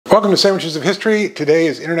Welcome to Sandwiches of History. Today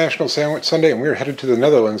is International Sandwich Sunday and we're headed to the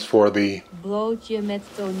Netherlands for the Broodje met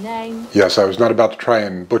tonijn. Yes, I was not about to try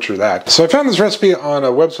and butcher that. So I found this recipe on a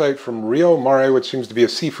website from Rio Mare, which seems to be a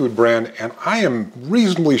seafood brand, and I am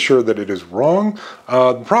reasonably sure that it is wrong.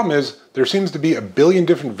 The problem is there seems to be a billion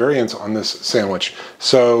different variants on this sandwich.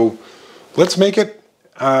 So let's make it,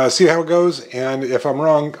 see how it goes, and if I'm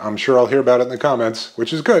wrong, I'm sure I'll hear about it in the comments,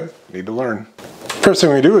 which is good. Need to learn. First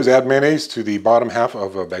thing we do is add mayonnaise to the bottom half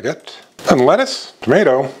of a baguette. And lettuce,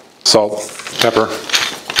 tomato, salt, pepper,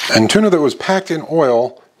 and tuna that was packed in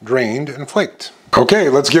oil, drained and flaked. Okay,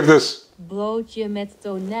 let's give this Broodje met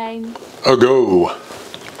tonijn a go.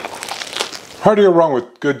 Hard to go wrong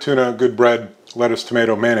with good tuna, good bread, lettuce,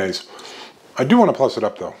 tomato, mayonnaise. I do want to plus it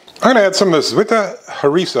up though. I'm going to add some of this sandwich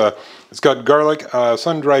harissa. It's got garlic,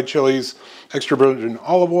 sun-dried chilies, extra virgin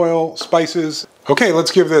olive oil, spices. Okay,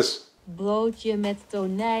 let's give this Broodje met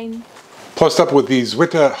tonijn plussed up with the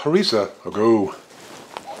sandwich harissa a go.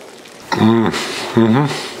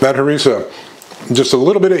 That harissa, just a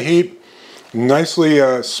little bit of heat, nicely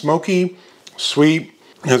smoky, sweet,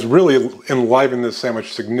 has really enlivened this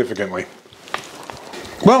sandwich significantly.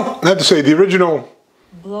 Well, I have to say, the original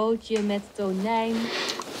Broodje met tonijn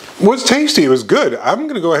was tasty. It was good. I'm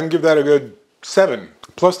going to go ahead and give that a good 7.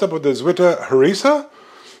 Plussed up with the sandwich harissa,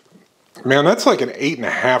 man, that's like an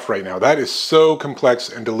 8.5 right now. That is so complex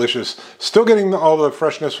and delicious. Still getting all the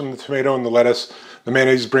freshness from the tomato and the lettuce. The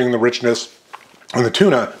mayonnaise is bringing the richness and the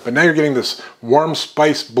tuna, but now you're getting this warm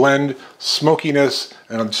spice blend, smokiness,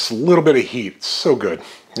 and just a little bit of heat. It's so good.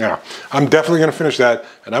 Yeah, I'm definitely going to finish that,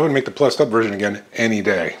 and I would make the plussed up version again any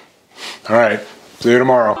day. All right, see you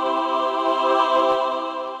tomorrow.